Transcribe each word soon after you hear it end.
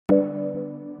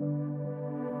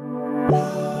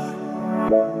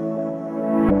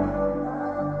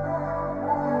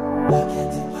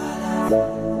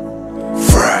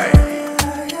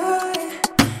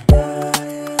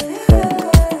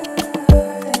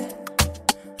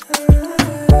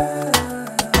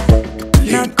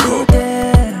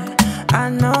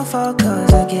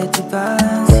get the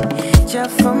balance.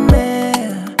 Just for me,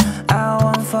 I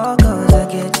won't focus, I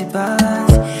get the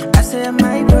balance. I say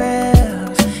my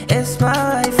prayers, it's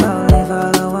my life, I'll live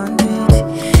all I want it.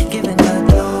 Giving the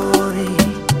glory,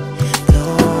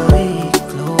 glory,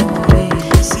 glory.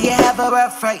 See, I have a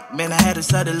rough fight, man, I had to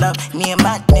settle up. Me and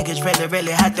my niggas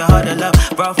really had to huddle up.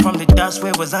 Brought from the dust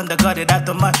where it was undergirded out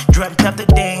the mud. Dreamt up the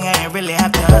thing, I ain't really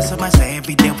have to hustle much. So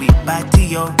every day we party,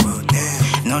 yo.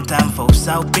 No time for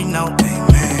South, no.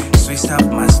 Switch up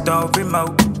my story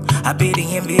mode. I be the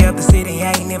envy of the city,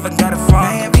 I ain't even got a front.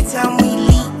 Now every time we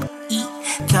leave,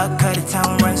 talk cut the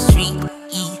town, run street.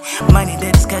 Money,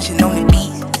 the discussion on the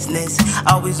business.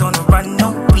 Always on the run,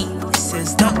 no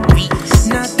weaknesses, no weaknesses.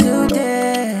 Not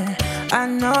today, I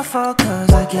know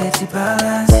focus, I get the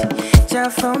balance.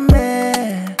 Just for me,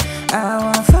 I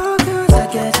won't focus,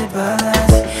 I get the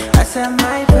balance. I said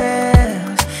my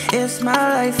prayers, it's my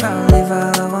life, I'll live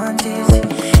all I want is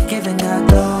giving that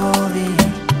glory,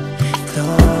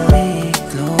 glory,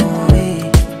 glory.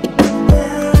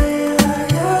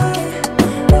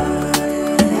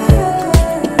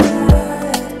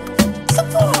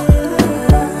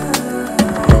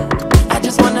 I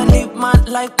just wanna live my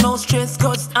life, no stress,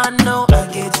 cause I know I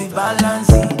get the balance.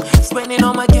 Spending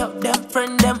on my girl, them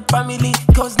friend, them family,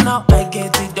 cause now I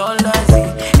get the dollars.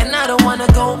 And I don't wanna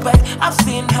go back, I've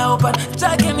seen hell, but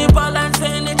Jah give me balance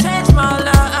and it changed my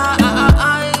life.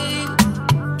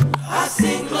 I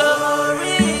sing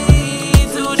glory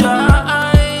to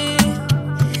Jah.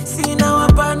 See now a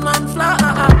bad man fly.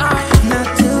 Not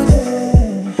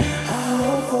today, I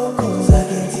won't focus, I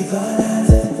get the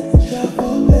balance. Just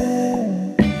for me,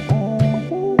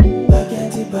 I get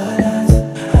the balance.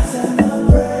 I said my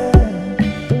prayer.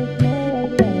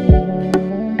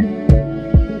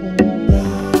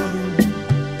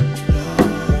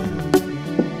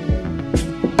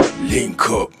 Link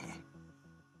up.